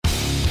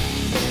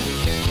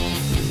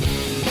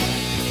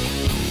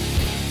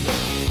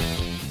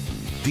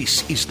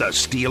This is the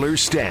Steelers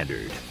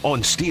Standard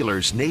on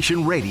Steelers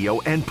Nation Radio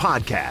and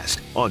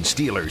podcast on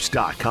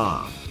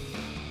Steelers.com.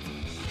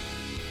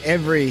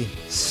 Every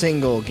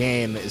single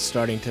game is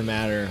starting to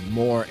matter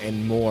more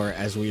and more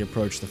as we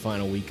approach the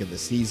final week of the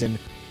season.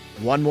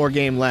 One more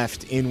game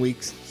left in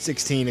week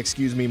 16,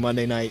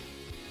 Monday night.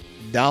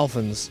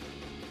 Dolphins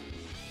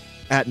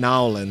at New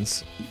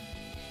Orleans.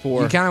 You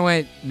kind of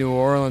went New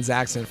Orleans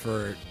accent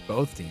for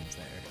both teams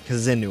there.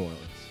 Because it's in New Orleans.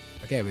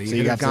 Okay, but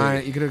you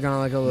could have gone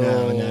like a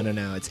little...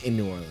 No. It's in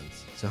New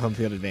Orleans. So home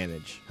field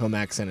advantage, home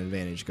accent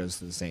advantage goes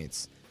to the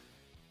Saints.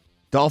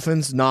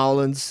 Dolphins, New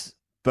Orleans,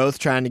 both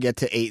trying to get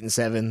to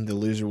 8-7. The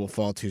loser will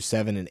fall to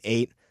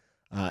 7-8.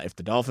 If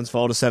the Dolphins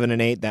fall to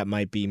 7-8, that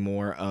might be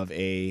more of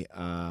a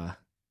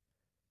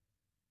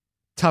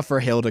tougher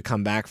hill to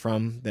come back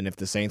from than if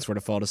the Saints were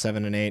to fall to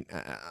 7-8.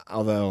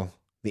 Although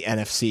the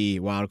NFC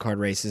wildcard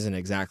race isn't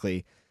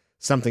exactly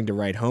something to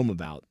write home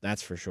about,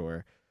 that's for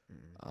sure.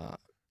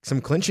 Some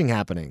clinching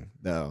happening,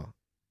 though,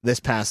 this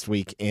past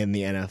week in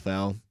the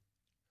NFL.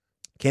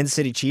 Kansas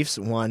City Chiefs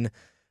won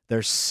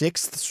their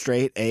 6th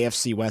straight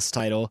AFC West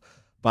title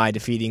by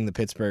defeating the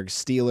Pittsburgh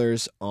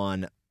Steelers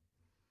on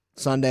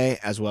Sunday,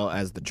 as well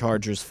as the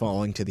Chargers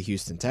falling to the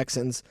Houston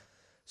Texans.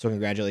 So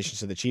congratulations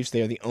to the Chiefs.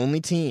 They are the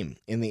only team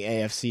in the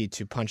AFC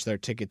to punch their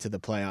ticket to the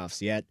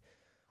playoffs yet.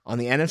 On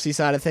the NFC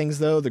side of things,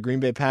 though, the Green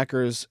Bay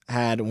Packers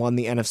had won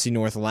the NFC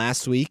North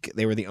last week.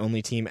 They were the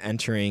only team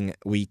entering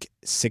Week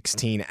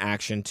 16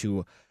 action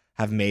to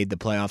have made the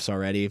playoffs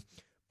already.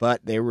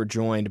 But they were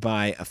joined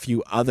by a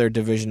few other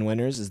division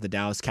winners as the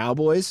Dallas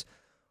Cowboys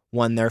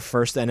won their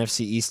first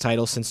NFC East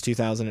title since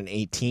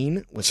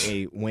 2018 with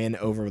a win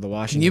over the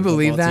Washington football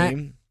team. Can you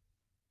believe that?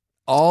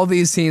 All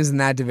these teams in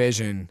that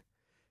division,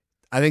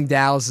 I think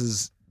Dallas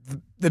is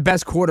the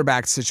best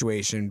quarterback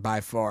situation by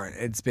far.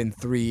 It's been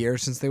 3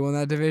 years since they won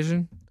that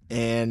division.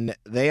 And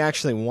they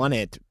actually won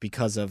it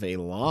because of a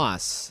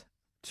loss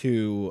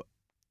to,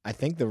 I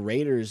think, the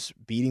Raiders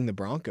beating the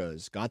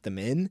Broncos got them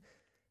in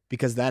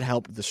because that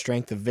helped the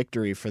strength of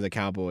victory for the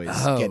Cowboys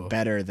get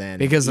better than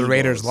because the the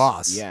Raiders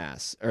lost.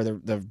 Yes, or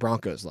the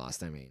Broncos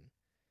lost, I mean.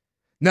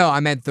 No, I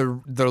meant the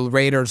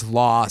Raiders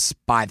lost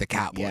by the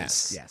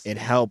Cowboys. Yes. It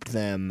helped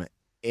them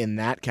in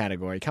that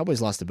category.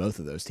 Cowboys lost to both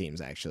of those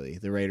teams, actually,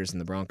 the Raiders and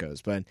the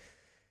Broncos. But,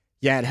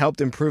 yeah, it helped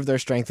improve their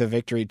strength of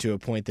victory to a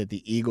point that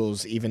the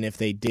Eagles, even if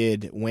they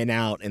did win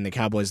out and the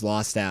Cowboys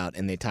lost out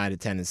and they tied at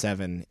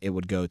 10-7, it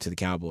would go to the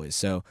Cowboys.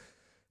 So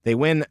they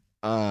win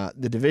the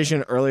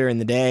division earlier in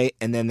the day,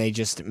 and then they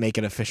just make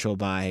it official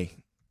by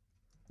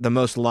the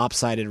most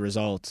lopsided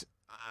result,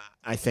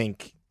 I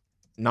think,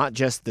 not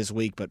just this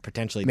week, but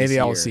potentially maybe this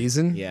year. All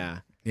season?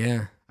 Yeah.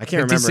 I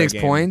can't remember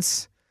 56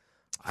 points.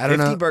 I don't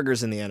 50 know.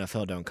 burgers in the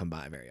NFL don't come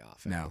by very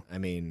often. No. I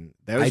mean,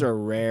 those are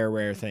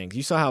rare things.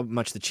 You saw how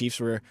much the Chiefs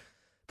were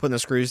putting the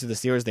screws to the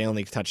Steelers. They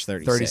only touched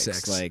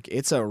 36. Like,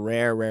 it's a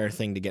rare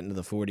thing to get into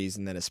the 40s,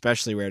 and then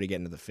especially rare to get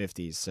into the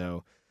 50s.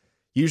 So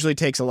usually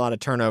takes a lot of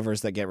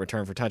turnovers that get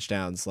returned for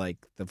touchdowns. Like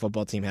the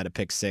football team had a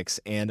pick 6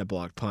 and a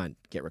blocked punt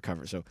get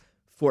recovered. So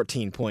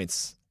 14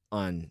 points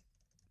on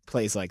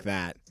plays like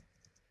that.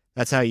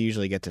 That's how you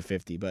usually get to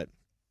 50. But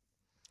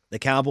the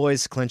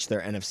Cowboys clinched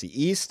their NFC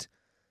East.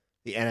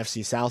 The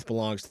NFC South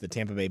belongs to the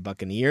Tampa Bay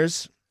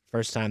Buccaneers.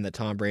 First time that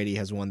Tom Brady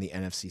has won the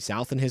NFC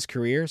South in his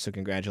career, so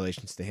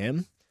congratulations to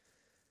him.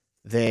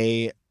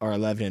 They are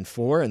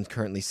 11-4 and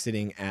currently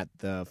sitting at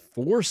the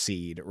 4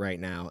 seed right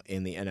now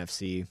in the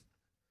NFC.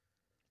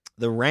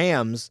 The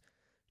Rams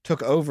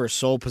took over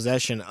sole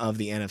possession of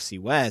the NFC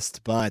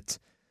West, but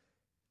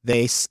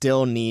they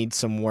still need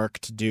some work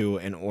to do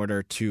in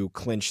order to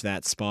clinch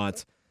that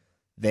spot.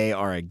 They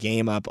are a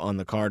game up on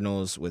the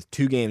Cardinals with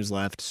 2 games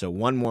left, so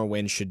one more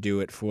win should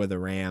do it for the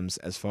Rams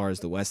as far as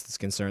the West is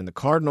concerned. The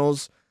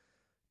Cardinals,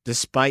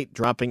 despite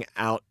dropping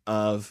out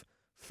of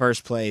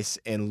first place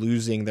and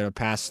losing their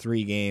past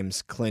 3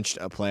 games, clinched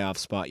a playoff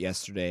spot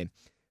yesterday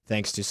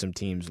thanks to some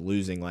teams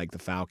losing like the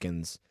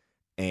Falcons,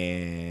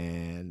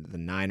 and the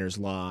Niners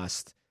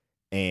lost,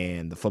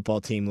 and the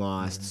football team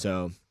lost,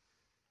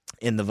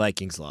 and the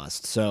Vikings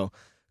lost. So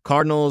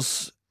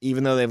Cardinals,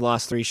 even though they've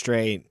lost 3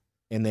 straight,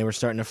 and they were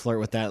starting to flirt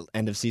with that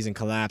end-of-season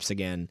collapse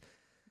again,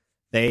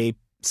 they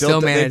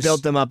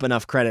built them up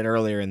enough credit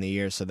earlier in the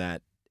year so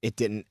that it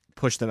didn't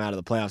push them out of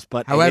the playoffs.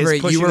 But however, it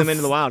is pushing them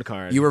into the wild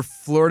card. You were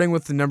flirting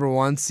with the number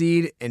 1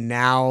 seed, and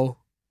now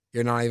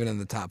you're not even in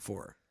the top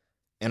 4.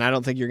 And I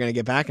don't think you're going to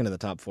get back into the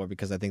top 4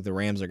 because I think the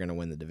Rams are going to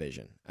win the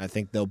division. I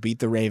think they'll beat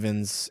the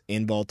Ravens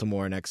in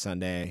Baltimore next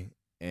Sunday,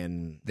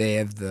 and they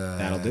have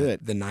that'll do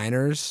it. The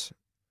Niners.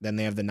 Then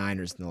they have the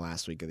Niners in the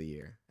last week of the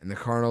year. And the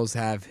Cardinals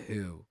have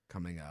who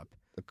coming up?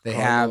 They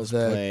Cardinals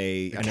have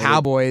the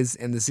Cowboys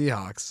and the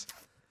Seahawks.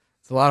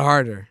 It's a lot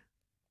harder.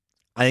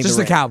 I think just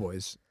the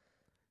Cowboys.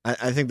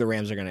 I think the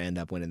Rams are going to end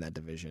up winning that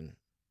division.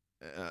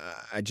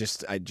 I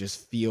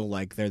just feel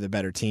like they're the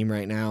better team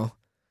right now,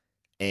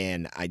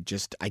 and I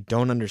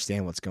don't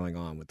understand what's going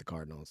on with the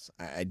Cardinals.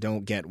 I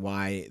don't get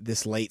why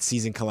this late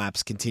season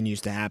collapse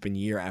continues to happen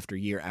year after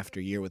year after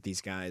year with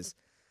these guys.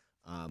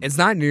 It's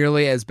not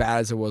nearly as bad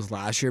as it was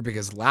last year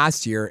because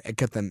last year it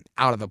kept them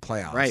out of the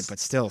playoffs. Right, but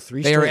still,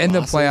 they were in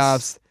the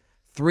playoffs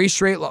 3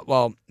 straight.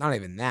 Well, not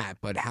even that,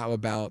 but how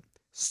about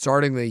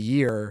starting the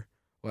year?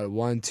 What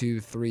 1,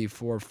 2, 3,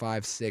 4,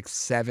 5, 6,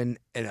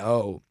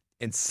 7-0,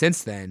 and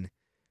since then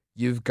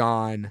you've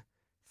gone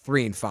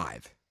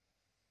 3-5.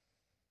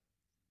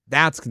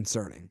 That's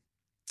concerning.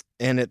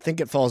 And I think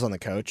it falls on the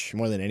coach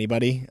more than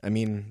anybody. I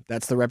mean,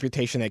 that's the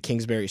reputation that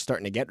Kingsbury's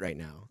starting to get right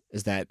now,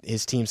 is that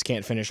his teams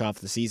can't finish off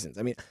the seasons.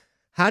 I mean,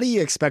 how do you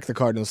expect the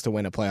Cardinals to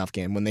win a playoff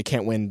game when they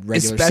can't win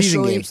regular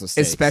season games with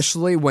stakes?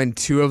 Especially when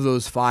 2 of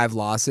those 5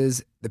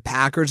 losses, the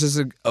Packers is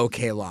an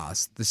okay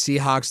loss. The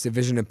Seahawks,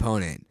 division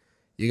opponent,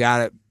 you got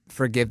to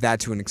forgive that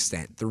to an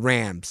extent. The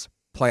Rams,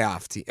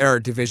 playoff team, or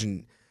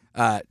division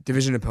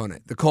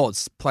opponent. The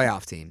Colts,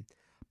 playoff team.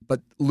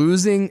 But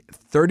losing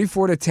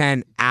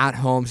 34-10 at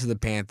home to the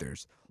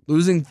Panthers,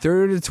 losing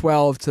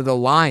 30-12 to the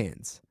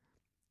Lions,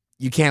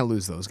 you can't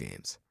lose those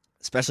games.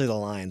 Especially the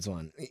Lions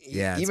one.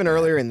 Yeah, even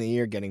earlier in the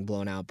year, getting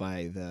blown out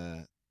by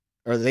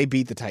they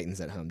beat the Titans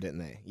at home, didn't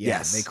they? Yeah,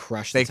 yes, they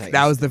crushed the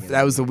Titans.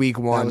 That was the week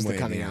 1. That was the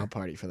coming out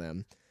party for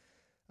them.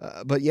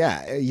 But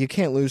yeah, you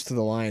can't lose to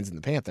the Lions and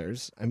the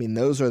Panthers. I mean,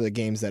 those are the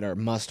games that are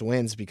must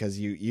wins because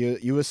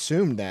you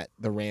assumed that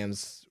the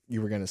Rams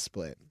you were going to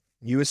split.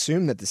 You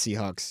assume that the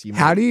Seahawks.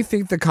 How do you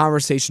think the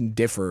conversation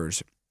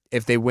differs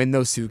if they win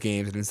those 2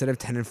 games and instead of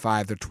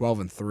 10-5, they're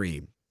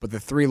 12-3, but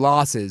the 3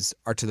 losses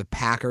are to the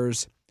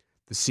Packers,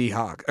 the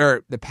Seahawks,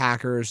 or the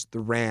Packers, the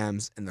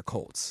Rams, and the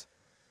Colts?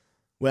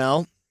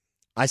 Well,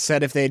 I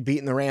said if they had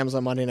beaten the Rams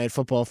on Monday Night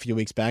Football a few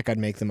weeks back, I'd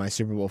make them my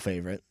Super Bowl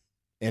favorite.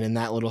 And in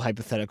that little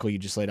hypothetical you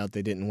just laid out,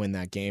 they didn't win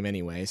that game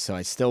anyway, so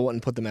I still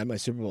wouldn't put them at my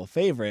Super Bowl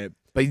favorite.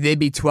 But they'd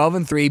be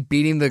 12-3,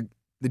 beating the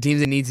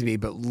teams they need to be,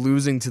 but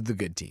losing to the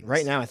good teams.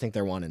 Right now, I think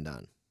they're 1 and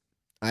done.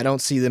 I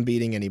don't see them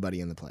beating anybody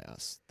in the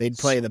playoffs. They'd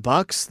play the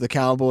Bucs, the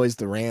Cowboys,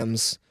 the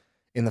Rams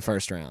in the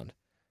first round.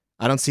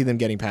 I don't see them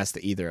getting past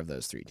either of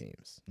those 3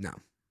 teams. No.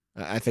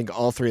 I think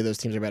all 3 of those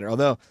teams are better.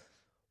 Although,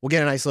 we'll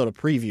get a nice little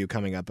preview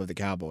coming up of the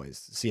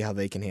Cowboys to see how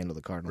they can handle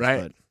the Cardinals.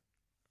 Right. But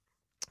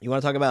you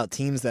want to talk about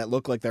teams that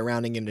look like they're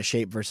rounding into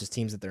shape versus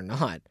teams that they're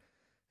not.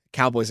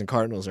 Cowboys and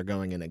Cardinals are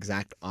going in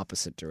exact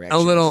opposite directions.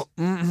 A little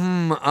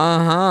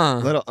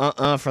little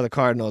for the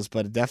Cardinals,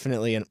 but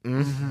definitely an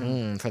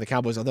for the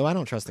Cowboys. Although I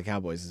don't trust the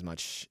Cowboys as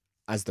much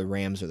as the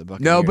Rams or the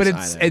Buccaneers. No, but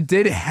it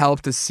did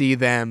help to see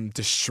them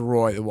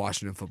destroy the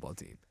Washington football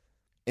team.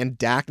 And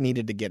Dak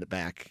needed to get it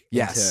back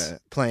into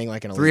playing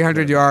like an elite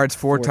 300 yards,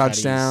 4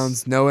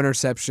 touchdowns, touchdowns, no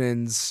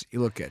interceptions. You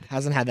look good.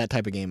 Hasn't had that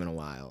type of game in a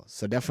while,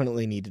 so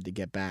definitely needed to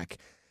get back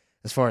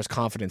as far as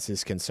confidence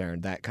is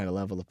concerned, that kind of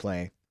level of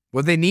play.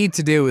 What they need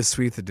to do is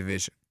sweep the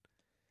division.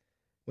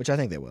 Which I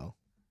think they will.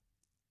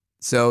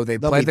 So they'll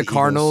play the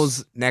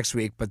Cardinals next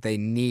week, but they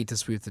need to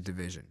sweep the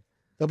division.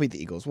 They'll beat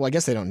the Eagles. Well, I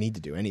guess they don't need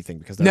to do anything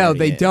because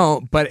they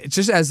don't. But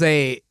just as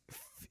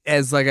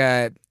like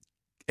a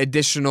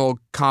additional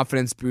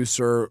confidence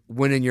booster,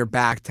 win in your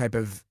back type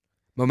of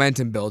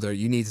momentum builder,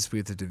 you need to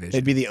sweep the division.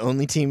 They'd be the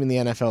only team in the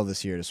NFL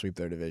this year to sweep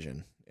their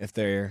division if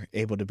they're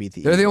able to beat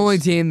the They're Eagles. the only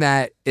team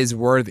that is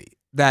worthy.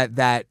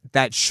 That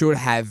should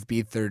have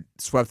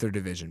swept their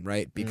division,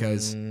 right?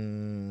 Because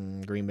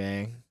Green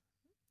Bay,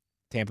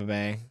 Tampa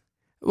Bay.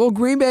 Well,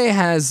 Green Bay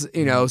has,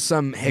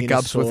 some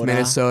hiccups with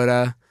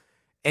Minnesota,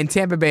 and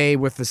Tampa Bay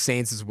with the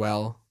Saints as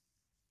well.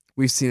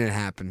 We've seen it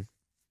happen.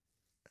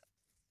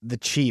 The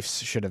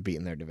Chiefs should have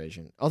beaten their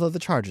division, although the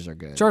Chargers are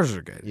good. Chargers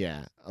are good.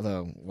 Yeah,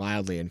 although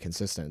wildly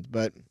inconsistent.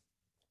 But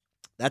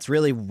that's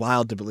really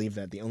wild to believe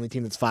that the only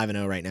team that's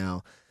 5-0 right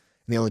now,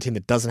 and the only team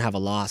that doesn't have a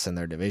loss in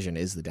their division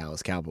is the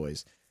Dallas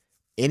Cowboys.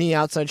 Any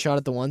outside shot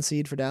at the 1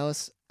 seed for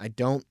Dallas? I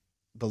don't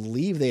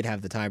believe they'd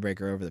have the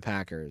tiebreaker over the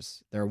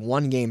Packers. They're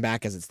 1 game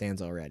back as it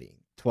stands already.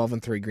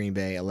 12-3 Green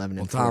Bay, 11-4.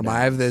 Well, Tom,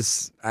 I have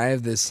this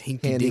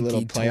handy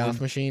little playoff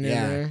machine in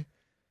there.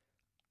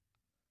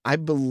 I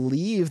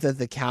believe that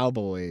the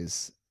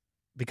Cowboys,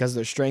 because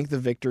their strength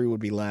of victory would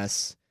be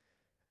less.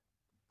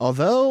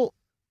 Although,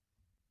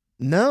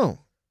 no.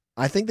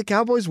 I think the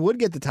Cowboys would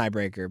get the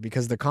tiebreaker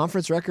because the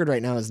conference record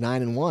right now is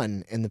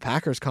 9-1, and the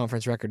Packers'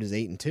 conference record is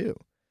 8-2.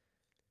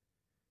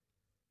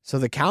 So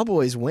the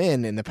Cowboys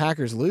win and the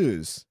Packers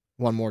lose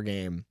 1 more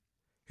game.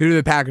 Who do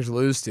the Packers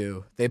lose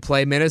to? They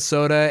play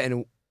Minnesota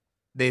in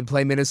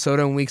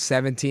week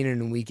 17,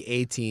 and in week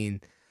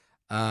 18,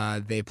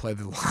 they play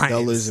the Lions.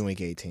 They'll lose in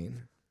week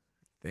 18.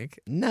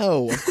 Think?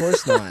 No, of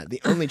course not. The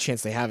only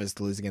chance they have is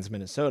to lose against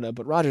Minnesota,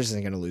 but Rodgers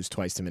isn't going to lose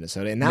twice to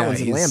Minnesota, and that one's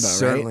in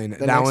Lambeau, right?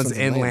 That one's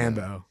in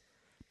Lambeau.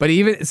 But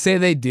even say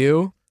they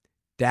do,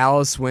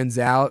 Dallas wins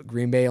out.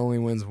 Green Bay only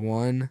wins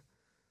 1.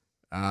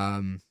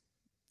 Let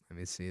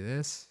me see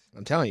this.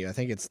 I'm telling you, I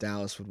think it's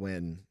Dallas would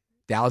win.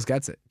 Dallas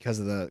gets it because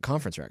of the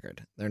conference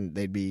record.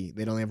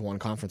 They'd only have 1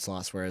 conference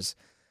loss, whereas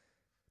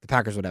the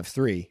Packers would have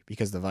 3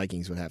 because the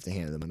Vikings would have to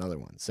hand them another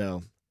one.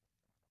 So,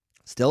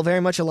 still very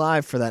much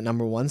alive for that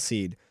number 1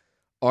 seed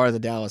are the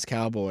Dallas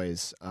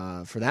Cowboys.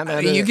 For that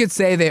matter, you could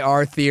say they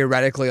are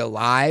theoretically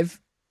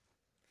alive.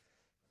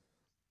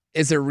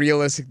 Is it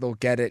realistic they'll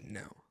get it?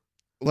 No.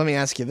 let me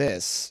ask you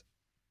this.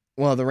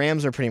 Well, the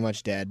Rams are pretty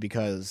much dead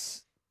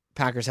because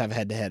Packers have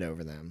head-to-head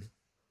over them.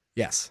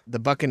 Yes. The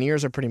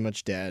Buccaneers are pretty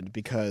much dead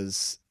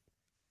because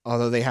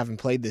although they haven't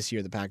played this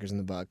year, the Packers and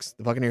the Bucs,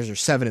 the Buccaneers are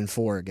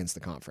 7-4 against the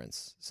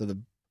conference. So the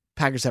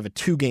Packers have a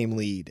 2-game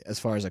lead as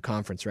far as a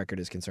conference record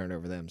is concerned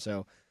over them.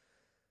 So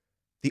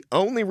the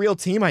only real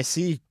team I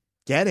see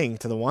getting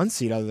to the 1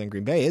 seed other than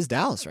Green Bay is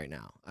Dallas right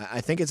now.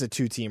 I think it's a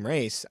 2-team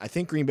race. I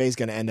think Green Bay is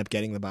going to end up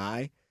getting the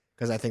bye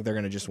because I think they're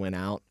going to just win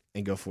out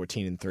and go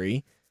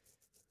 14-3.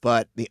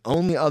 But the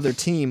only other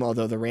team,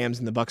 although the Rams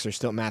and the Bucs are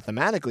still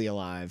mathematically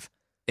alive,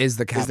 is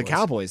the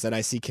Cowboys that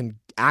I see can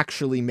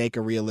actually make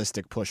a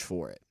realistic push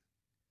for it.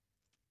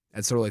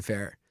 That's totally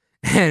fair.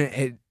 And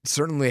it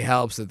certainly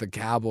helps that the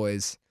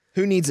Cowboys...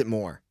 Who needs it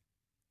more?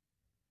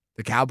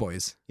 The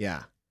Cowboys.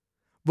 Yeah.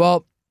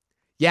 Well,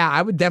 yeah,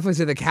 I would definitely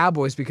say the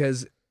Cowboys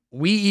because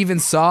we even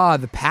saw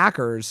the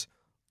Packers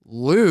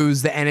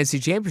lose the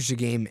NFC Championship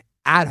game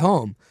at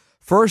home.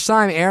 First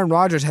time Aaron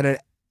Rodgers had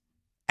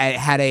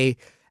a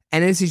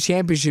NFC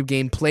Championship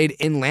game played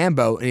in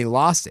Lambeau, and he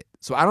lost it.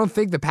 So I don't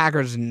think the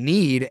Packers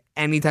need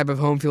any type of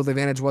home field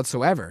advantage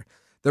whatsoever.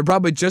 They're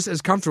probably just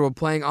as comfortable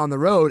playing on the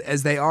road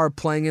as they are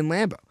playing in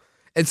Lambeau.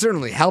 It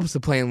certainly helps to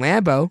play in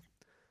Lambeau,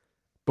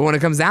 but when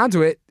it comes down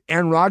to it,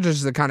 Aaron Rodgers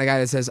is the kind of guy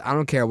that says, "I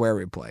don't care where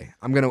we play.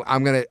 I'm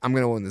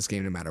gonna win this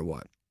game no matter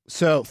what."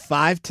 So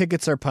 5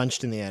 tickets are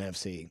punched in the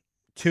NFC.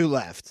 2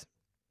 left.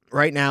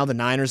 Right now, the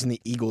Niners and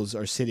the Eagles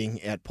are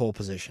sitting at pole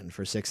position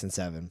for 6 and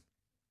 7.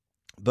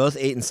 Both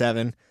 8 and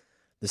 7.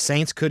 The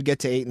Saints could get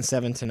to 8 and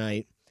 7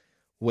 tonight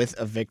with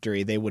a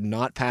victory. They would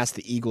not pass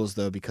the Eagles,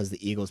 though, because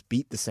the Eagles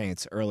beat the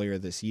Saints earlier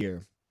this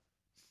year.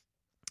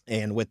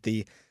 And with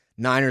the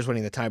Niners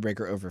winning the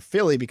tiebreaker over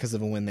Philly because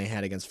of a win they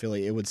had against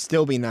Philly, it would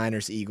still be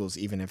Niners-Eagles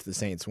even if the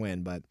Saints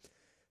win. But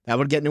that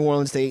would get New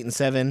Orleans to 8 and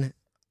 7.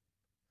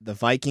 The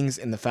Vikings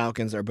and the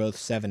Falcons are both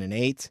 7 and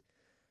 8.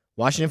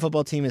 Washington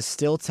football team is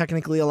still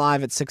technically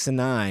alive at 6 and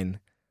 9.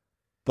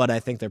 But I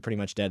think they're pretty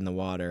much dead in the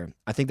water.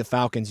 I think the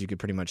Falcons, you could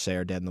pretty much say,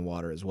 are dead in the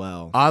water as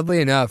well.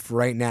 Oddly enough,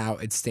 right now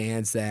it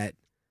stands that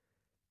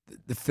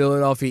the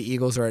Philadelphia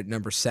Eagles are at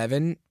number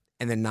 7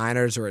 and the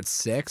Niners are at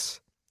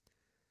 6.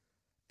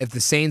 If the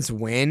Saints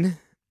win,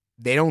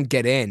 they don't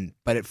get in,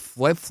 but it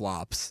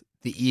flip-flops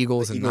the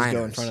Eagles and Niners.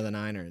 Go in front of the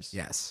Niners.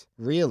 Yes.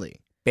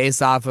 Really?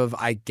 Based off of,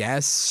 I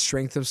guess,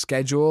 strength of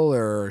schedule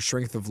or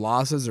strength of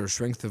losses or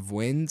strength of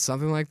wins,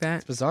 something like that.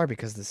 It's bizarre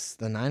because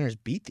the Niners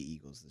beat the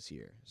Eagles this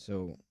year.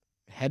 So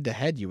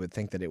head-to-head, you would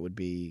think that it would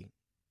be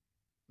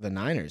the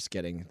Niners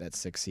getting that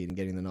 6th seed and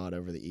getting the nod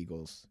over the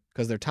Eagles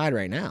because they're tied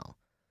right now.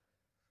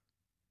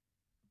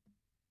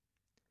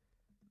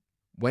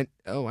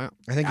 Oh wow!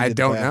 I think you did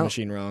the playoff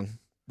machine wrong.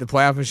 The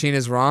playoff machine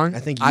is wrong. I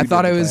think I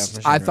thought it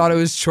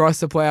was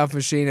trust the playoff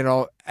machine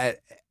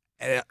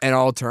at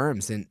all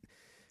terms. And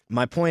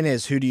my point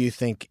is, who do you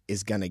think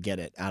is going to get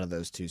it out of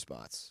those 2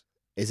 spots?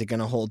 Is it going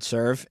to hold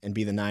serve and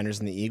be the Niners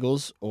and the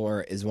Eagles,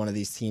 or is one of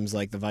these teams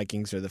like the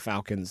Vikings or the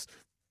Falcons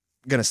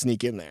going to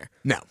sneak in there?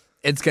 No,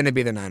 it's going to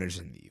be the Niners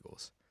and the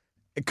Eagles.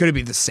 Could it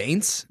be the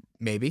Saints?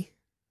 Maybe.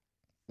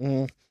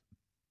 I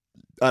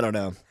don't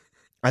know.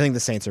 I think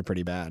the Saints are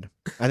pretty bad.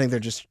 I think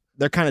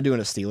they're kind of doing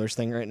a Steelers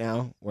thing right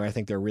now, where I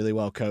think they're really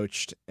well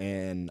coached,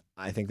 and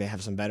I think they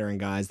have some veteran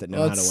guys that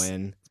know how to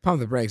win. Let's pump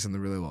the brakes on the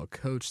really well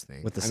coached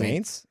thing. With the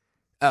Saints?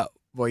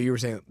 You were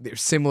saying they're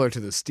similar to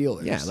the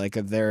Steelers. Yeah, like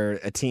they're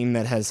a team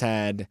that has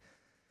had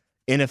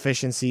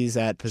inefficiencies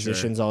at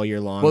positions all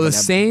year long. Well, the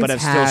Saints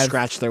have still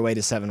scratched their way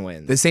to 7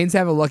 wins. The Saints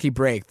have a lucky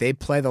break. They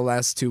play the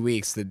last 2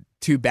 weeks, the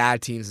 2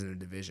 bad teams in the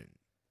division,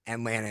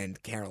 Atlanta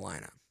and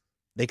Carolina.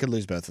 They could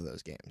lose both of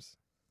those games.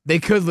 They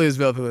could lose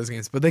both of those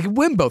games, but they could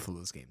win both of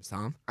those games,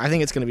 Tom. I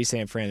think it's going to be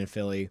San Fran and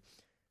Philly.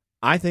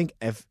 I think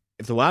if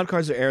the wild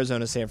cards are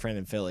Arizona, San Fran,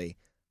 and Philly,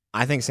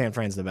 I think San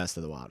Fran's the best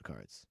of the wild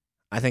cards.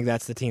 I think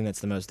that's the team that's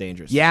the most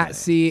dangerous. Yeah,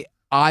 see,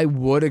 I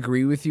would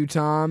agree with you,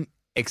 Tom,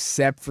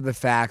 except for the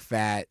fact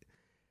that,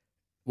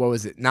 what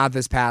was it? Not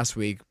this past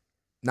week,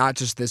 not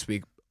just this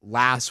week,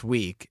 last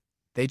week,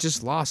 they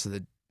just lost to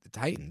the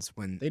Titans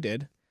when they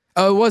did.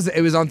 Oh,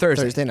 it was on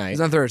Thursday. Thursday night. It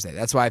was on Thursday.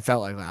 That's why I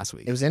felt like last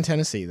week. It was in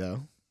Tennessee,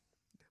 though.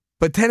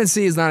 But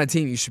Tennessee is not a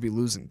team you should be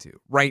losing to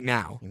right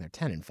now. I mean, they're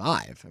 10 and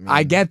 5.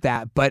 I get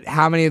that, but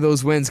how many of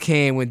those wins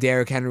came when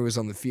Derrick Henry was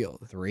on the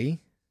field? 3?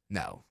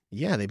 No.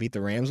 Yeah, they beat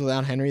the Rams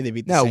without Henry. They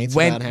beat the Saints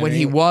without Henry. When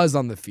he was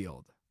on the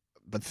field.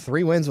 But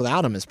 3 wins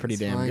without him is pretty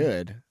That's damn fine.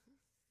 good.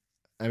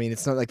 I mean,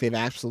 it's not like they've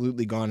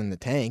absolutely gone in the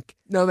tank.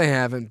 No, they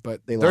haven't,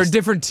 but they're lost, a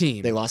different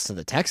team. They lost to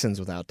the Texans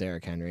without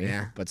Derrick Henry,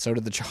 yeah. But so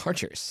did the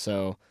Chargers.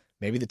 So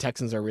maybe the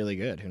Texans are really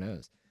good. Who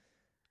knows?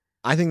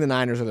 I think the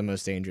Niners are the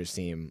most dangerous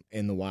team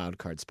in the wild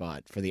card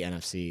spot for the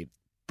NFC,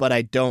 but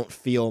I don't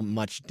feel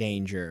much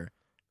danger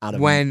out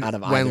of either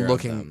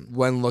of them.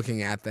 When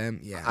looking at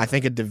them. Yeah, I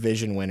think a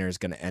division winner is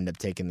going to end up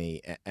taking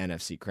the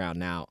NFC crown.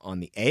 Now,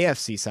 on the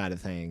AFC side of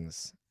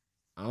things,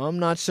 I'm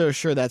not so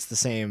sure that's the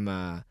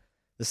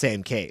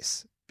same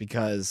case,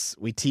 because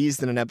we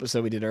teased in an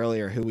episode we did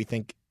earlier who we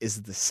think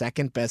is the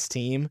second best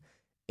team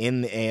in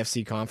the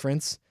AFC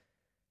conference.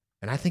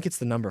 And I think it's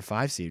the number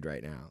 5 seed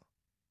right now.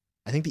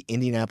 I think the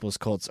Indianapolis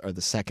Colts are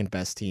the second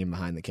best team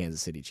behind the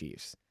Kansas City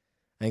Chiefs.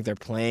 I think they're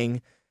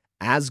playing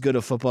as good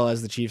a football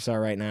as the Chiefs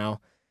are right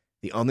now.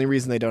 The only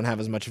reason they don't have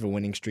as much of a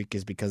winning streak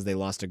is because they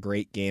lost a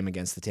great game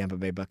against the Tampa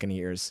Bay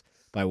Buccaneers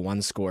by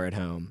 1 score at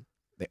home.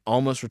 They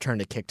almost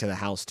returned a kick to the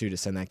house, too, to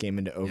send that game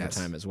into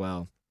overtime as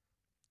well.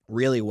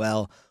 Really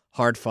well,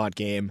 hard-fought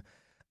game.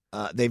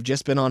 They've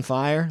just been on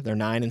fire. They're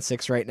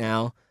 9-6 right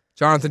now.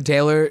 Jonathan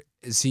Taylor,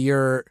 he's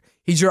your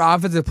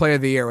offensive player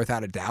of the year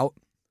without a doubt.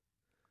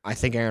 I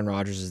think Aaron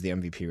Rodgers is the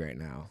MVP right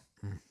now,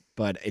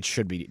 but it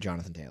should be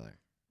Jonathan Taylor.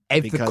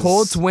 If the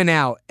Colts win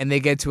out and they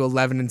get to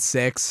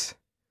 11-6,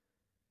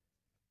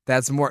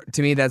 that's more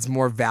to me. That's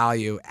more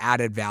value,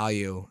 added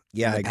value.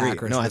 Yeah, I agree.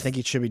 Packers I think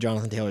it should be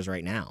Jonathan Taylor's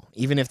right now.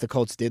 Even if the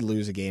Colts did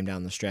lose a game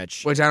down the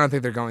stretch, which I don't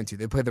think they're going to.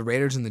 They play the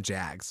Raiders and the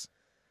Jags.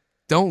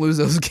 Don't lose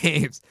those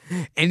games.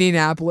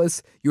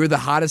 Indianapolis, you are the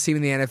hottest team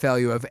in the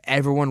NFL. You have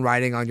everyone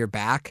riding on your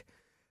back.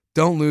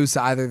 Don't lose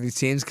to either of these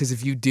teams, because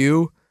if you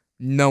do,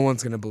 no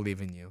one's going to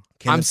believe in you.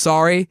 I'm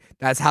sorry.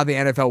 That's how the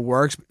NFL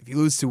works. If you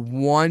lose to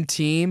one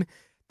team,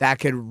 that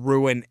could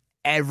ruin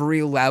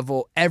every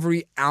level,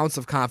 every ounce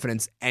of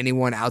confidence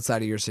anyone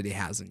outside of your city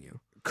has in you.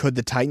 Could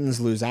the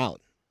Titans lose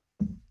out?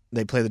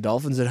 They play the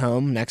Dolphins at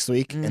home next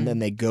week, and then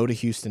they go to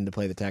Houston to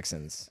play the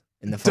Texans.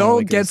 In the final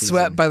week of the season.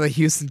 Don't get swept by the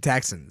Houston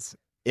Texans.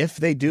 If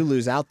they do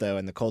lose out, though,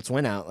 and the Colts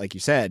win out, like you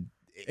said,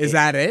 is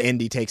that it?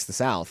 Indy takes the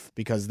South,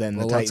 because then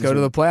the Titans let's go to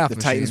the playoff. The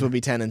Titans would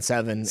be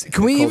 10-7.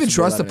 Can we even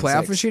trust the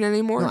playoff machine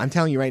anymore? No, I'm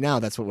telling you right now,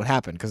 that's what would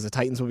happen, because the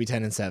Titans would be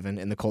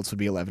 10-7 and the Colts would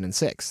be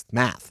 11-6.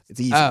 Math, it's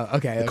easy. Oh,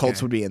 okay. The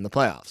Colts would be in the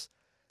playoffs.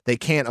 They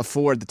can't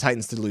afford the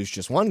Titans to lose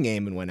just one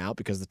game and win out,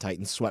 because the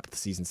Titans swept the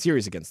season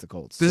series against the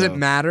Colts. Does it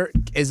matter?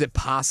 Is it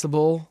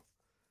possible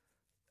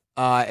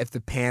if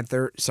the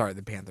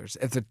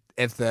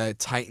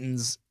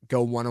Titans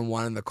go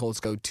 1-1 and the Colts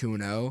go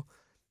 2-0,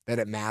 that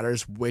it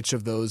matters which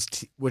of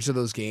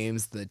those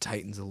games the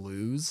Titans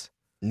lose?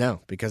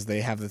 No, because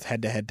they have the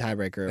head-to-head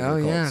tiebreaker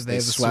over the Colts. Yeah, they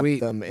swept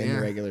them in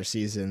the regular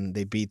season.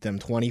 They beat them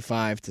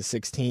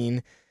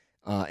 25-16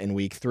 in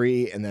week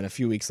 3, and then a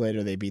few weeks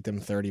later they beat them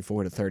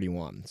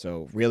 34-31.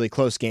 So really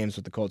close games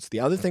with the Colts. The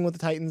other thing with the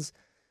Titans,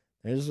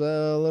 there's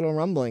little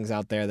rumblings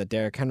out there that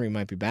Derrick Henry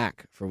might be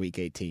back for Week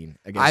 18.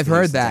 I've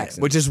heard that,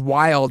 Texans. Which is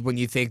wild when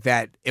you think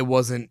that it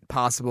wasn't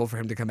possible for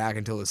him to come back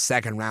until the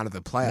second round of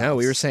the playoffs. No,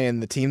 we were saying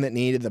the team that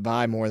needed the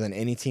bye more than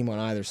any team on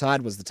either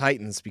side was the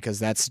Titans, because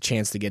that's a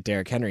chance to get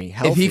Derrick Henry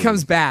healthy. If he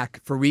comes back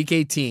for Week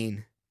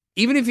 18,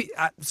 even if he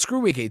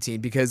screw Week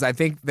 18, because I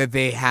think that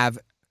they're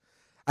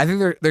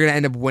going to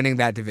end up winning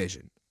that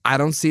division. I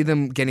don't see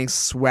them getting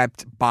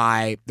swept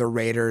by the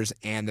Raiders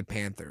and the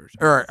Panthers.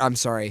 Or I'm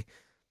sorry.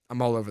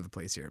 I'm all over the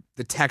place here.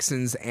 The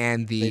Texans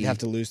and the... They'd have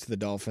to lose to the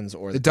Dolphins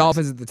or the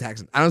Dolphins and the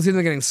Texans. I don't see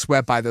them getting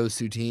swept by those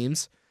two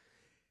teams.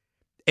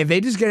 If they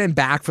just get him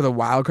back for the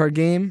wild card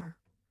game,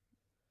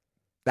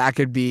 that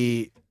could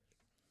be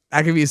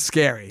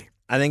scary.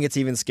 I think it's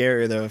even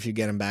scarier, though, if you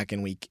get him back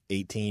in Week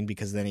 18,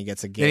 because then he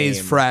gets a game. Then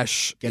he's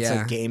fresh. Gets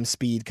a game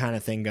speed kind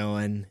of thing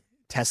going.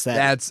 Test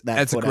that.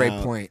 That's a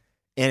great point.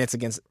 And it's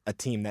against a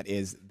team that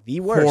is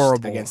the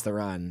worst against the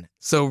run.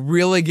 So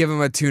really give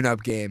him a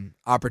tune-up game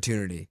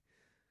opportunity.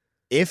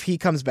 If he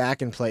comes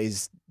back and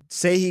plays,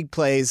 say he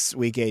plays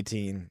Week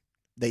 18,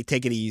 they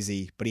take it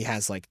easy, but he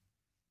has like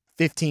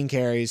 15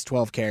 carries,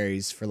 12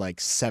 carries for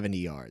like 70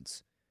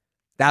 yards.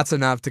 That's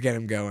enough to get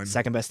him going.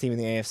 Second best team in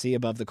the AFC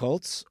above the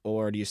Colts,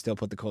 or do you still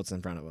put the Colts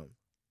in front of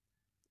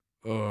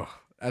them?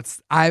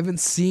 I haven't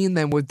seen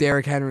them with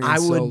Derrick Henry in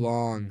so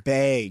long.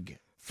 Beg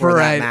for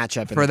that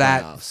matchup in the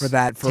playoffs. For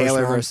that first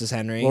Taylor round. Versus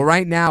Henry. Well,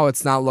 right now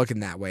it's not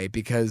looking that way,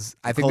 because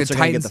I think Colts the are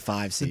Titans get the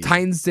 5 seed. The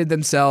Titans did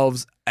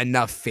themselves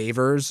enough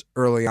favors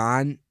early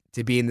on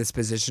to be in this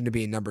position to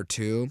be number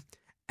 2,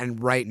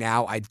 and right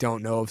now I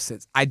don't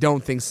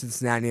think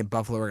Cincinnati and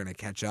Buffalo are going to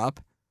catch up,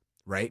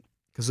 right?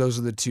 Because those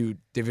are the two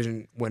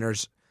division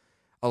winners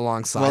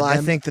alongside them. I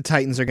think the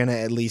Titans are going to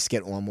at least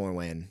get one more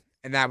win.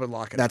 And that would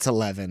lock it. That's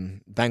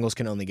 11. Bengals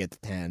can only get to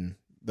 10.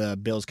 The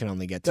Bills can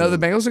only get to... No, the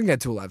Bengals can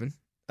get to 11.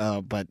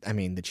 But, I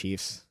mean, the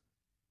Chiefs.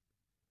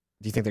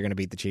 Do you think they're going to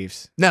beat the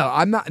Chiefs? No,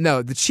 I'm not.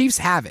 No, the Chiefs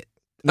have it.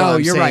 No,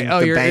 you're right.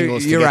 The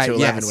Bengals you're right. To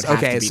 11 yes. would have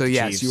okay, to beat so the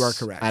yes, Chiefs. you are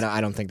correct.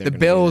 I don't think they're the going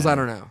Bills. To do I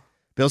that. don't know.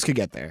 Bills could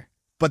get there,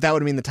 but that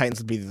would mean the Titans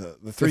would be the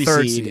 3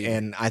 third seed, seed,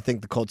 and I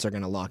think the Colts are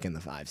going to lock in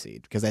the 5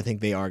 seed, because I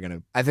think they are going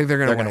to. I think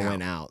they're going to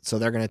win out. So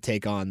they're going to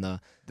take on the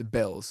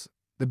Bills.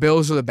 The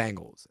Bills or the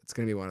Bengals. It's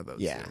going to be one of those.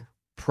 Yeah. Two.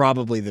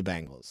 Probably the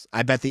Bengals.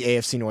 I bet the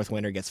AFC North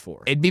winner gets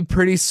 4. It'd be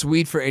pretty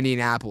sweet for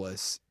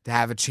Indianapolis to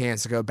have a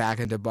chance to go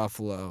back into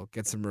Buffalo,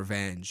 get some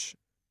revenge.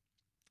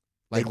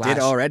 Like they did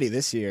already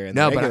this year in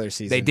the regular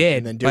season. They did,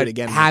 and then do it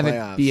again in the have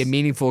playoffs. It be a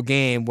meaningful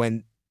game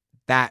when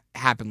that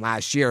happened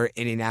last year,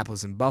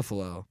 Indianapolis and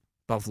Buffalo.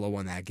 Buffalo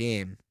won that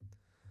game.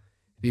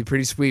 It'd be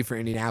pretty sweet for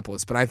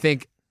Indianapolis. But I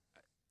think,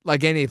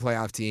 like any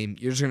playoff team,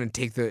 you're just going to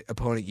take the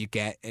opponent you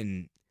get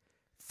and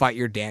fight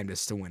your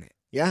damnedest to win it.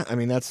 Yeah, I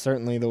mean, that's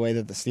certainly the way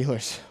that the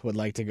Steelers would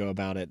like to go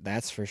about it.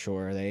 That's for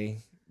sure. They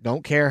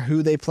don't care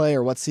who they play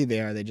or what seed they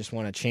are. They just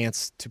want a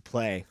chance to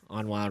play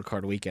on Wild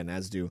Card Weekend,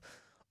 as do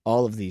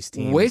all of these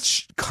teams.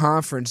 Which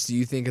conference do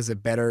you think is a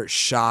better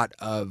shot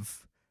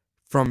of,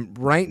 from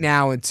right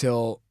now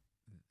until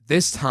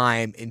this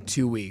time in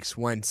 2 weeks,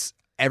 once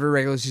every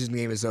regular season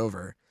game is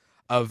over,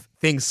 of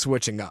things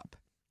switching up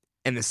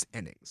in the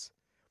standings,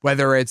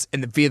 whether it's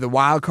via the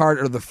wild card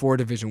or the 4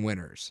 division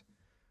winners?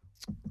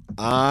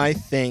 I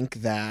think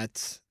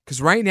that,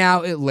 because right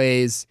now it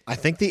lays. I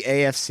think the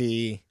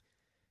AFC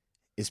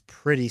is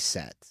pretty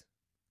set.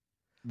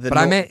 But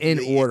I meant in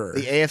order.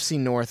 The AFC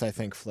North, I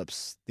think,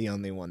 flips the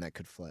only one that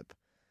could flip.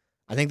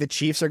 I think the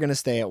Chiefs are going to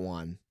stay at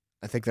 1.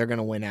 I think they're going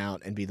to win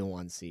out and be the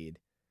 1 seed.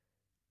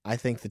 I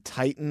think the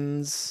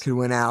Titans could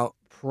win out.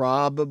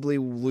 Probably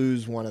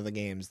lose one of the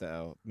games,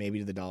 though. Maybe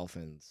to the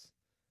Dolphins.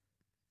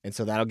 And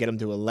so that'll get them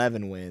to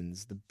 11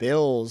 wins. The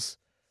Bills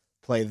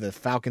play the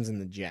Falcons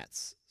and the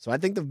Jets. So I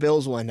think the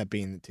Bills will end up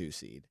being the 2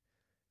 seed.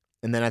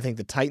 And then I think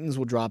the Titans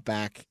will drop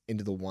back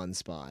into the 1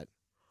 spot.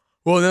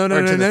 Well, no.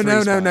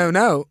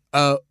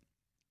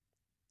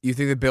 You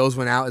think the Bills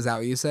went out? Is that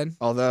what you said?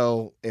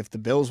 Although, if the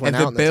Bills went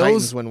out and the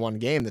Titans win 1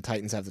 game, the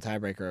Titans have the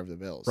tiebreaker over the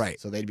Bills. Right.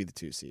 So they'd be the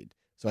 2 seed.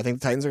 So I think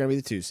the Titans are going to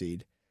be the 2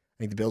 seed. I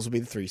think the Bills will be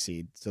the 3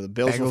 seed. So the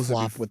Bills will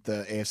flop with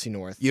the AFC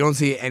North. You don't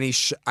see any.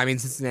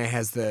 Cincinnati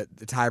has the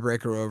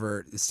tiebreaker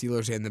over the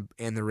Steelers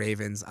and the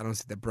Ravens. I don't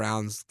see the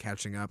Browns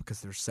catching up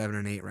because they're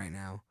 7-8 right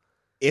now.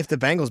 If the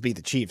Bengals beat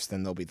the Chiefs,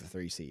 then they'll be the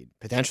 3 seed,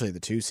 potentially the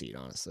 2 seed.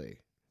 Honestly,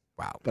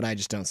 wow. But I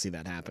just don't see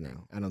that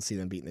happening. I don't see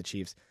them beating the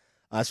Chiefs.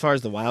 As far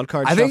as the wild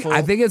card I shuffle,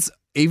 think it's,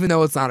 even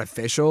though it's not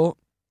official,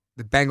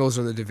 the Bengals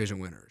are the division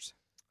winners.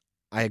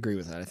 I agree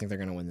with that. I think they're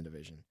going to win the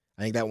division.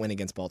 I think that win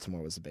against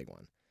Baltimore was a big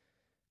one.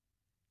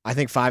 I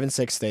think 5 and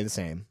 6 stay the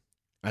same.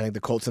 I think the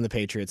Colts and the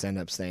Patriots end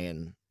up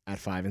staying at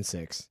 5 and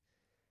 6.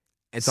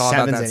 It's all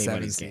about that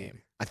anybody's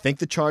game. I think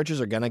the Chargers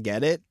are going to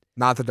get it.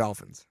 Not the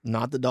Dolphins.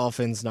 Not the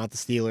Dolphins, not the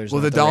Steelers.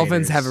 Well, the Dolphins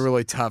Raiders. have a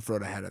really tough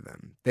road ahead of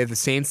them. They have the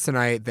Saints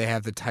tonight. They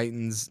have the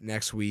Titans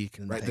next week.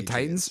 And right? The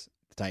Titans?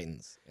 The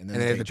Titans. And then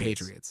they have the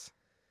Patriots.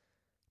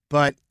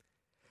 But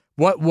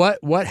what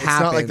happens? It's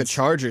not like the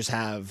Chargers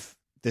have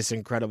this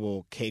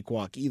incredible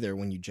cakewalk either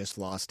when you just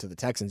lost to the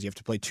Texans. You have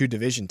to play 2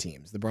 division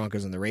teams, the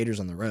Broncos and the Raiders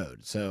on the road.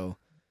 So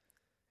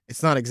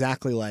it's not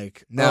exactly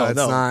like,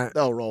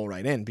 they'll roll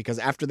right in, because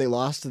after they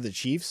lost to the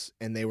Chiefs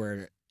and they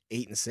were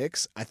 8 and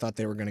 6, I thought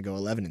they were going to go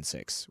 11 and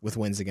 6 with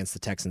wins against the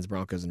Texans,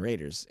 Broncos, and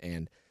Raiders.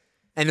 And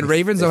the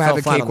Ravens don't have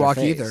a cakewalk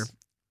either.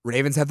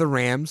 Ravens have the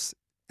Rams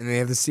and they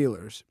have the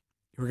Steelers.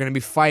 We're going to be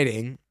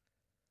fighting,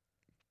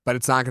 but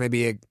it's not going to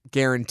be a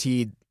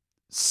guaranteed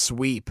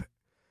sweep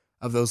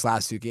of those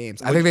last 2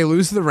 games. I think they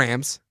lose to the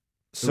Rams.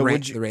 The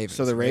Ravens.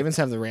 So the Ravens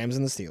have the Rams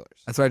and the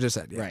Steelers. That's what I just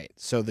said. Yeah. Right.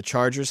 So the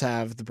Chargers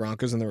have the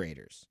Broncos and the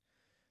Raiders.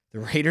 The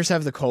Raiders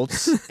have the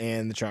Colts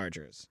and the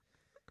Chargers.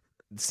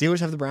 The Steelers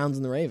have the Browns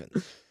and the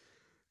Ravens.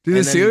 Do the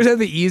Steelers have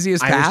the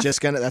easiest path?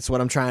 That's what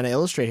I'm trying to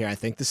illustrate here. I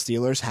think the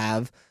Steelers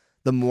have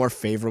the more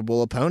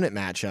favorable opponent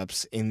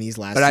matchups in these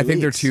last 2 weeks. But I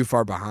think they're too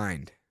far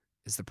behind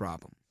is the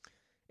problem.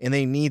 And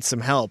they need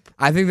some help.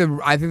 I think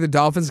the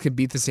Dolphins can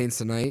beat the Saints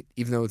tonight,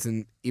 even though it's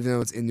in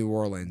New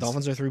Orleans.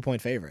 Dolphins are a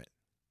 3-point favorite.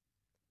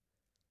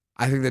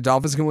 I think the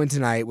Dolphins can win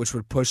tonight, which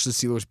would push the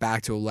Steelers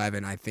back to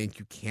 11. I think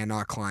you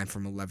cannot climb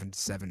from 11 to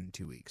 7 in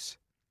 2 weeks.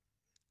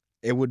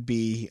 It would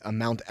be a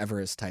Mount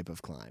Everest type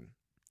of climb.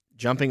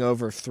 Jumping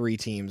over 3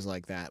 teams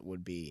like that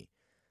would be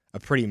a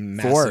pretty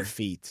massive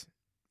feat.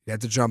 You have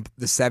to jump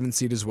the 7th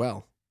seed as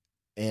well.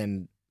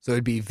 And so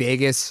it'd be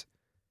Vegas.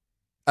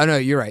 Oh, no,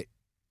 you're right.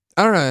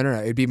 I don't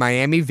know. It'd be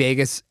Miami,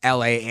 Vegas,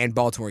 LA, and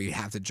Baltimore. You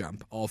have to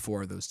jump all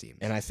 4 of those teams.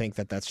 And I think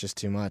that's just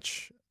too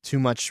much. Too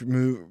much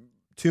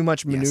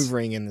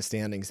maneuvering in the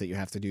standings that you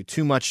have to do.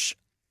 Too much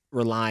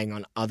relying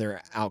on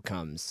other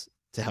outcomes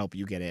to help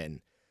you get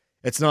in.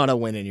 It's not a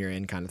win and you're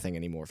in kind of thing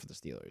anymore for the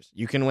Steelers.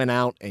 You can win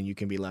out and you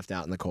can be left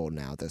out in the cold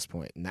now at this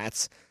point. And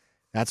that's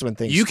when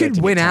things you start can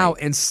to win get tight. out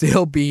and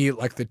still be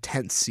like the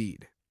 10th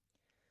seed,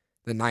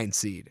 the 9th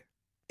seed.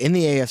 In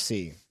the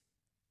AFC,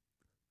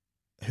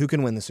 who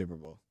can win the Super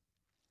Bowl?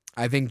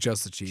 I think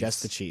just the Chiefs.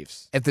 Just the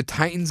Chiefs. If the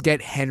Titans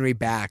get Henry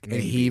back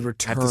and he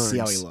returns, have to see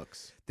how he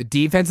looks. The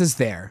defense is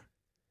there.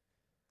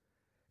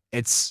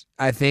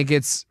 I think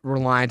it's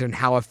reliant on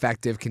how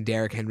effective can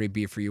Derrick Henry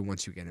be for you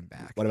once you get him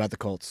back. What about the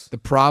Colts? The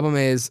problem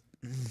is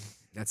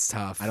that's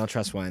tough. I don't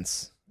trust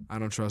Wentz. I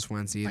don't trust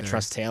Wentz either. I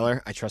trust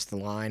Taylor. I trust the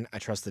line. I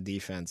trust the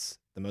defense.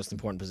 The most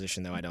important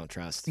position, though, I don't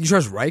trust. You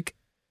trust Reich?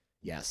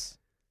 Yes,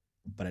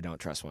 but I don't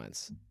trust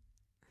Wentz.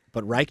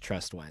 But Reich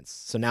trusts Wentz.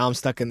 So now I'm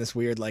stuck in this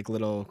weird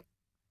little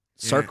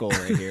circle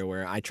right here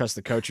where I trust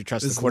the coach who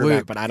trusts the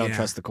quarterback, but I don't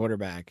trust the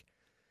quarterback.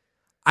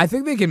 I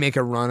think they can make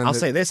a run. I'll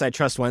say this. I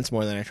trust Wentz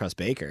more than I trust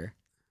Baker.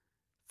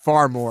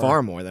 Far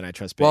more than I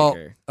trust Baker. Well,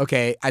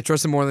 okay. I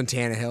trust him more than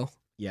Tannehill.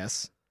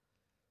 Yes.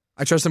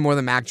 I trust him more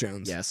than Mac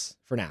Jones. Yes,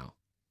 for now.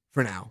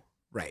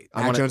 Right.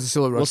 Mac Jones is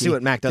still a rookie. We'll see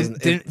what Mac does.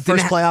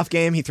 First playoff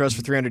game, he throws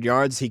for 300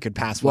 yards. He could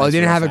pass. Well, he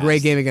didn't have a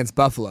great game against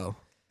Buffalo.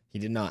 He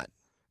did not.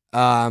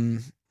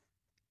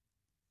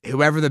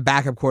 Whoever the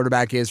backup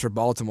quarterback is for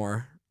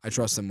Baltimore, I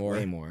trust him more.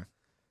 Way more.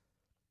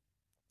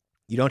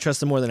 You don't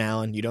trust him more than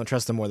Allen. You don't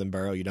trust him more than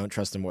Burrow. You don't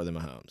trust him more than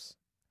Mahomes.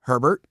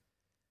 Herbert?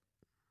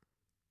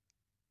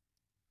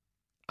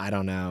 I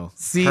don't know.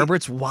 See,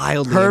 Herbert's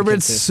wildly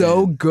Herbert's inconsistent.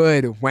 so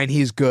good when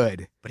he's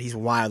good. But he's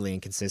wildly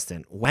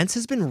inconsistent. Wentz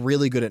has been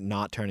really good at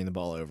not turning the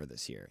ball over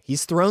this year.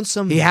 He's thrown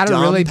some He had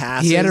dumb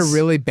passes. He had a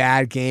really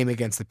bad game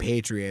against the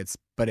Patriots,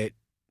 but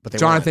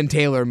Jonathan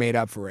Taylor made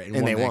up for it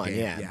and they won that won. game.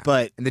 Yeah.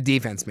 But and the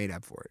defense made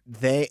up for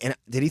it.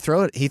 Did he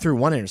throw it? He threw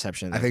one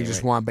interception. In that I think game,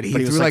 just right? one, but he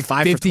was threw like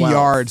 5 for 50 12.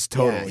 yards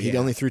total. Yeah, he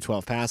only threw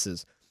 12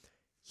 passes.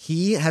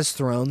 He has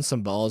thrown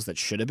some balls that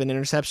should have been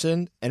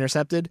intercepted,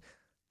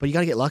 but you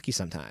got to get lucky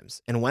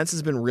sometimes. And Wentz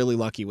has been really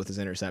lucky with his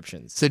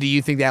interceptions. So do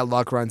you think that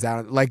luck runs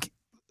out? Like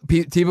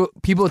people Part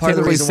of the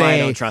typically reason why I say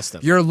don't trust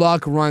him. your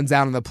luck runs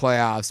out in the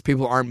playoffs.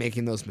 People aren't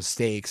making those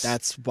mistakes.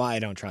 That's why I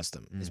don't trust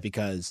him. Is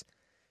because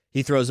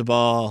he throws a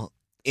ball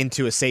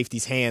into a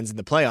safety's hands in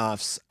the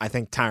playoffs. I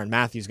think Tyrann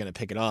Mathieu is going to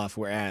pick it off,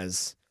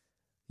 whereas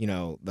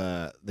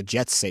the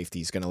Jets safety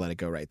is going to let it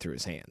go right through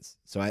his hands.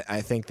 So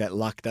I think that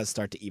luck does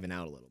start to even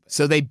out a little bit.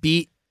 So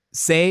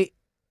say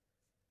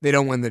they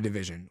don't win the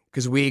division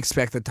because we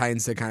expect the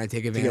Titans to kind of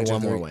take advantage to get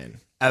of one more win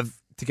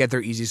to get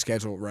their easy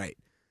schedule right.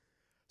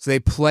 So they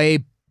play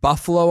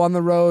Buffalo on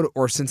the road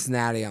or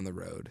Cincinnati on the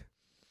road.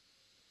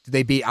 Do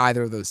they beat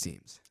either of those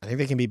teams? I think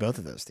they can beat both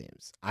of those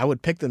teams. I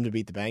would pick them to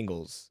beat the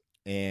Bengals,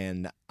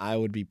 and I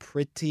would be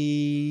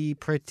pretty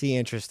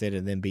interested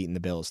in them beating the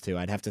Bills too.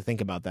 I'd have to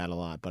think about that a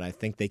lot, but I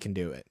think they can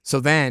do it. So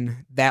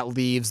then that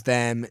leaves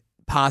them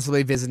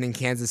possibly visiting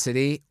Kansas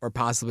City or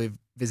possibly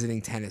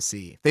visiting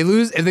Tennessee.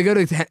 If they go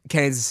to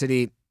Kansas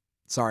City,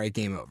 sorry,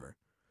 game over.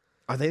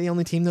 Are they the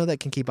only team though that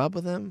can keep up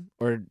with them,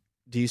 or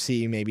do you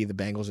see maybe the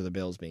Bengals or the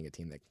Bills being a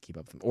team that can keep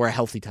up with them, or a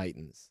healthy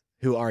Titans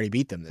who already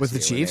beat them this with year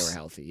the Chiefs? When they were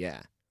healthy,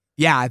 yeah.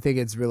 Yeah, I think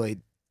it's really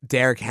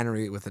Derrick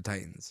Henry with the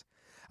Titans.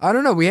 I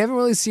don't know. We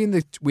haven't seen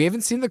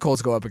the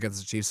Colts go up against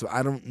the Chiefs, so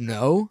I don't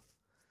know.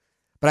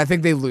 But I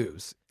think they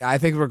lose. I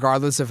think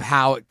regardless of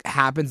how it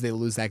happens, they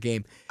lose that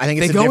game. I think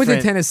if it's they go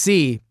into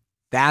Tennessee.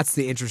 That's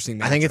the interesting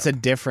matchup. I think it's a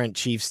different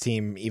Chiefs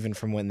team, even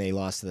from when they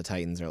lost to the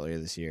Titans earlier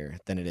this year,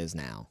 than it is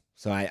now.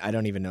 So I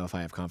don't even know if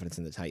I have confidence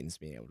in the Titans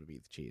being able to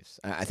beat the Chiefs.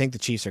 I think the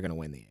Chiefs are going to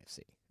win the AFC.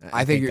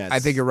 I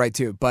think you're right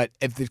too. But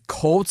if the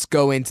Colts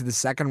go into the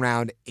second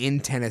round in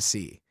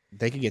Tennessee,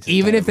 they could get to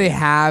even if they game.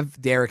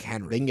 have Derrick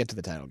Henry, they can get to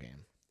the title game.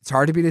 It's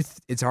hard to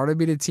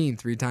beat a team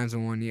 3 times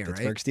in 1 year.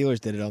 Pittsburgh right? Steelers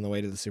did it on the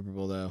way to the Super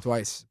Bowl though.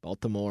 Twice.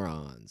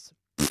 Baltimoreans.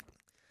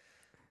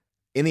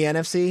 In the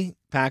NFC,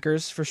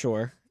 Packers for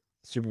sure.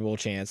 Super Bowl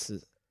chance.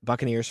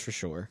 Buccaneers for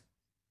sure.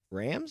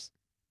 Rams?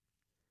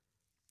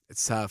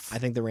 It's tough. I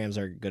think the Rams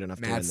are good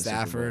enough to win the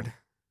Stafford. Super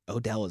Bowl.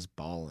 Odell is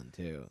balling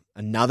too.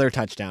 Another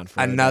touchdown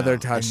for Another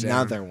Odell. touchdown.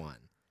 Another one.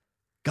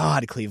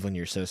 God, Cleveland,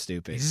 you're so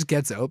stupid. He just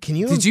gets open.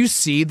 Did you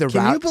see the route?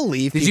 Can you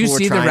believe Did you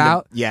see the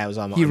route? Yeah, it was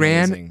on. He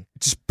amazing. ran,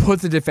 just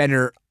put the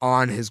defender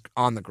on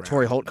the ground.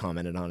 Torrey Holt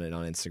commented on it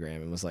on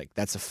Instagram and was like,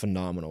 "That's a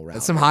phenomenal route.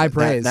 That's some high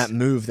praise. That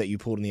move that you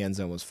pulled in the end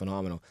zone was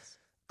phenomenal."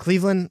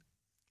 Cleveland,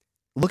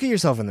 look at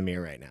yourself in the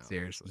mirror right now.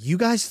 Seriously, you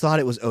guys thought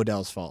it was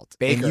Odell's fault,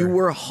 Baker, and you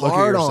were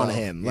hard on yourself.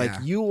 him. Yeah. Like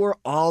you were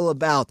all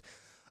about,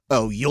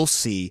 "Oh, you'll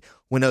see."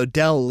 When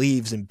Odell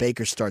leaves and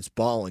Baker starts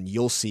balling,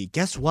 you'll see.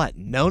 Guess what?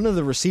 None of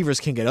the receivers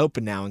can get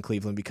open now in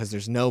Cleveland because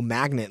there's no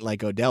magnet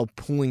like Odell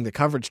pulling the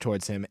coverage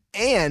towards him.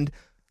 And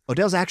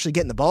Odell's actually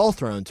getting the ball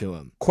thrown to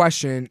him.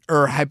 Question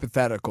or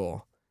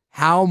hypothetical.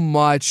 How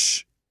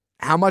much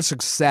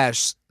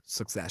success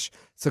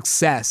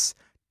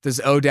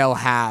does Odell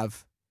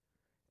have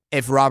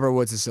if Robert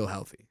Woods is still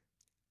healthy?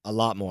 A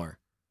lot more.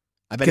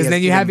 I bet because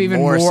then you have even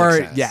more.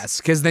 Success.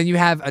 Yes, because then you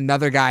have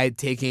another guy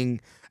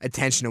taking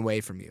attention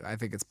away from you. I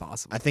think it's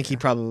possible. I think he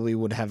probably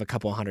would have a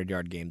couple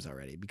 100-yard games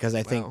already because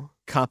I think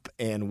Kupp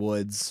and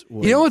Woods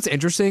would... You know what's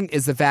interesting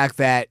is the fact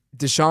that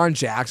Deshaun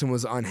Jackson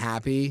was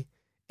unhappy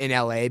in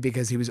LA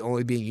because he was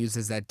only being used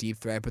as that deep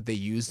threat, but they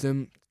used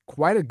him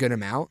quite a good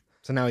amount.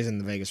 So now he's in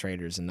the Vegas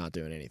Raiders and not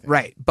doing anything.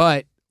 Right,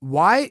 but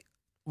why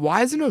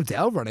isn't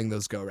Odell running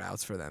those go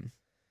routes for them?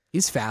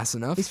 He's fast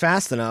enough. He's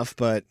fast enough,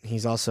 but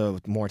he's also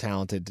more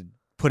talented to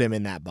put him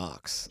in that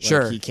box.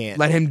 Sure. Like he can't...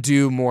 Let him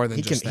do more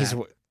than just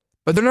that.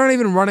 But they're not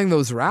even running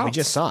those routes. We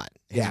just saw it.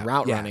 His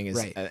route running is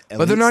right.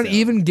 But they're not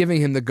even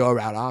giving him the go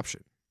route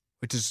option,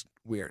 which is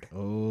weird.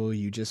 Oh,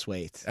 you just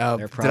wait. Did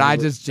I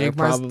just jinx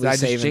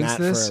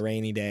this? For a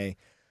rainy day.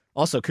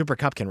 Also, Cooper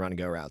Kupp can run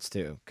go routes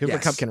too. Cooper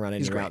Kupp can run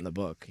any route in the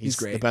book. He's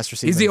great. The best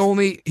receiver.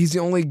 He's the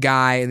only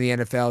guy in the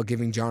NFL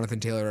giving Jonathan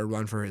Taylor a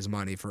run for his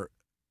money for.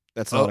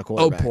 That's not a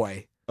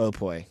quarterback. Oh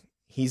boy.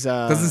 He's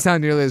doesn't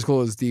sound nearly as cool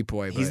as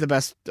Depoy. He's the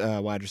best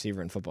wide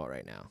receiver in football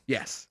right now.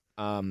 Yes.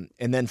 And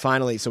then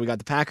finally, so we got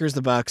the Packers,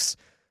 the Bucks,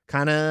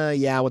 kind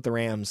of with the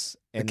Rams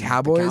and the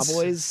Cowboys. The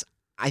Cowboys,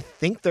 I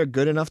think they're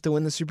good enough to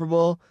win the Super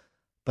Bowl,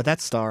 but that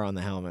star on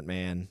the helmet,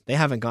 man, they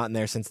haven't gotten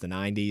there since the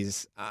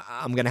 '90s.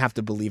 I'm gonna have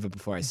to believe it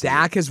before I see it.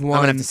 Dak has won.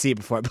 I'm gonna have to see it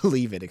before I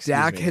believe it.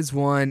 Dak has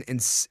won in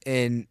 6.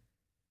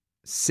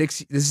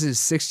 This is his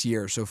 6th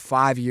year, so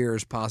 5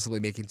 years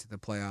possibly making it to the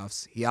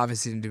playoffs. He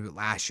obviously didn't do it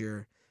last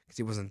year because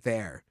he wasn't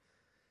there.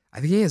 I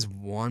think he has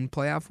one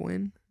playoff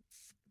win.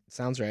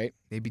 Sounds right.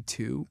 Maybe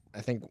two.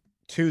 I think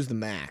 2's the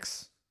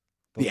max.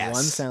 But Yes.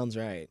 1 sounds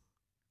right.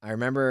 I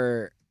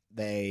remember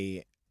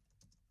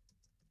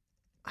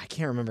I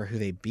can't remember who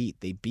they beat.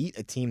 They beat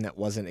a team that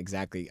wasn't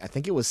exactly, I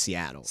think it was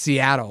Seattle.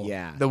 Seattle.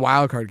 Yeah. The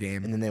wild card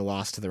game. And then they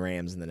lost to the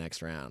Rams in the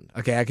next round.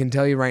 Okay, I can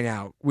tell you right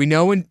now. We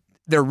know in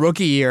their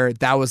rookie year,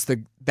 that was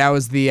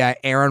the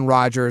Aaron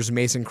Rodgers,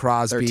 Mason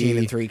Crosby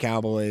 13-3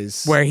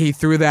 Cowboys. where he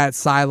threw that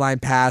sideline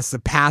pass. The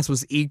pass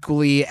was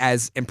equally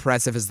as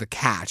impressive as the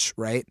catch,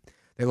 right?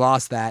 They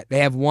lost that. They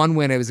have one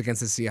win. It was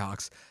against the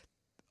Seahawks.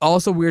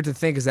 Also weird to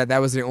think is that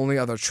was the only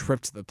other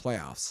trip to the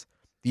playoffs.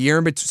 The year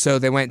in between, so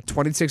they went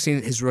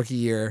 2016, his rookie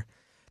year.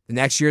 The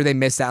next year they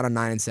missed out on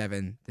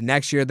 9-7. The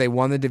next year they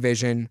won the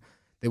division.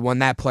 They won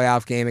that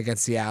playoff game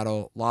against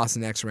Seattle, lost the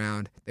next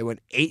round. They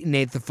went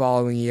 8-8 the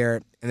following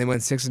year, and they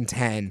went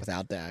 6-10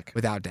 without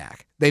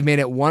Dak. They've made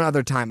it one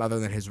other time other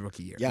than his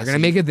rookie year. Yeah, They're going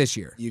to make it this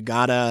year. You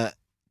gotta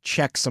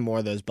check some more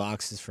of those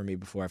boxes for me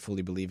before I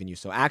fully believe in you.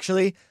 So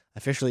actually,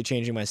 officially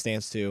changing my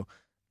stance to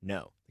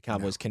no. The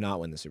Cowboys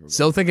cannot win the Super Bowl.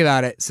 Still think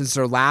about it. Since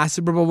their last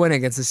Super Bowl win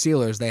against the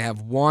Steelers, they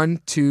have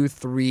 1, 2,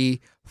 3,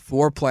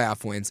 4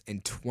 playoff wins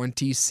in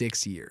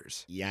 26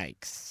 years.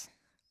 Yikes.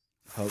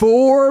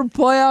 4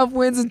 playoff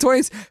wins in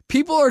 20.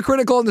 People are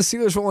critical on the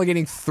Steelers for only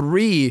getting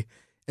 3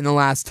 in the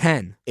last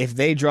 10. If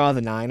they draw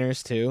the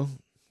Niners too,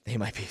 they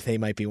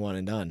might be one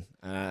and done.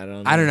 I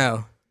don't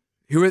know.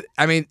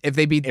 If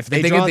they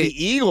draw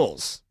the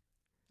Eagles,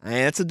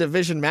 that's a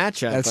division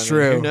matchup. That's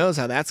true. Who knows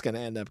how that's going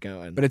to end up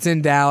going? But it's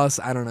in Dallas.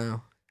 I don't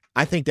know.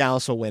 I think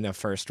Dallas will win a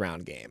first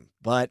round game,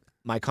 but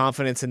my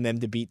confidence in them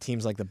to beat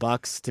teams like the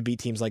Bucs, to beat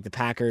teams like the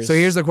Packers. So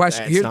here's the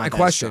question. it's Here's not my that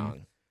question: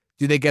 strong.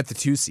 Do they get the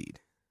 2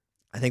 seed?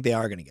 I think they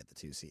are going to get the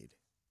 2 seed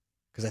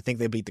because I think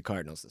they beat the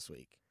Cardinals this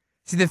week.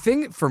 See, the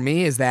thing for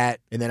me is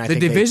that And then I the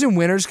think division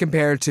winners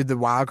compared to the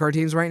wild card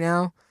teams right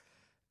now,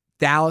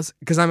 Dallas,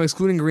 because I'm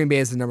excluding Green Bay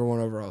as the number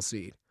 1 overall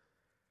seed.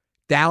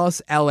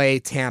 Dallas, LA,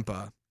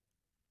 Tampa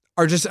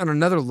are just on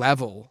another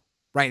level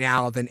right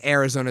now than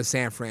Arizona,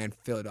 San Fran,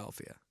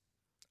 Philadelphia.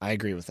 I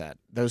agree with that.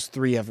 Those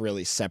 3 have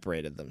really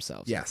separated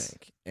themselves. Yes. I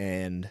think.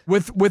 And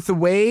With the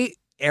way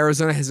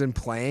Arizona has been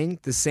playing,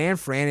 does San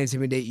Fran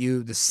intimidate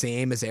you the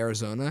same as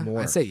Arizona? More.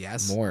 I'd say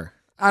yes. More.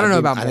 I don't know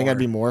about more. I think I'd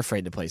be more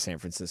afraid to play San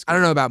Francisco. I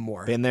don't know about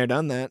more. Been there,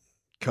 done that.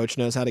 Coach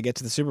knows how to get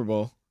to the Super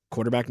Bowl.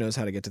 Quarterback knows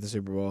how to get to the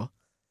Super Bowl.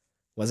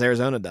 Was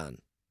Arizona done?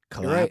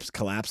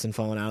 Collapse and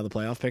falling out of the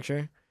playoff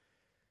picture?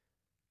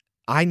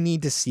 I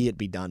need to see it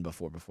be done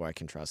before I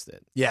can trust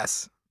it.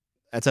 Yes.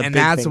 That's a and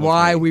big that's thing with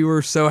why me. we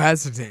were so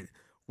hesitant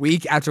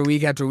week after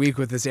week after week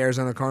with this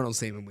Arizona Cardinals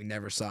team, and we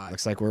never saw it.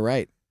 Looks like we're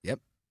right. Yep.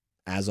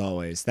 As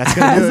always. That's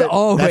gonna do As it.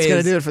 always. That's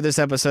gonna do it for this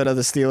episode of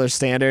the Steelers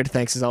Standard.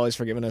 Thanks as always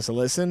for giving us a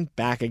listen.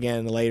 Back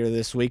again later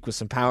this week with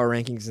some power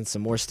rankings and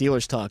some more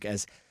Steelers talk.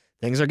 As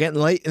things are getting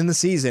late in the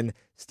season,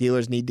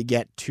 Steelers need to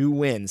get 2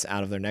 wins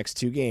out of their next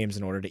 2 games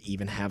in order to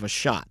even have a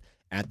shot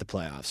at the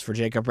playoffs. For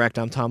Jacob Recht,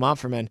 I'm Tom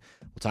Opferman.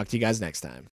 We'll talk to you guys next time.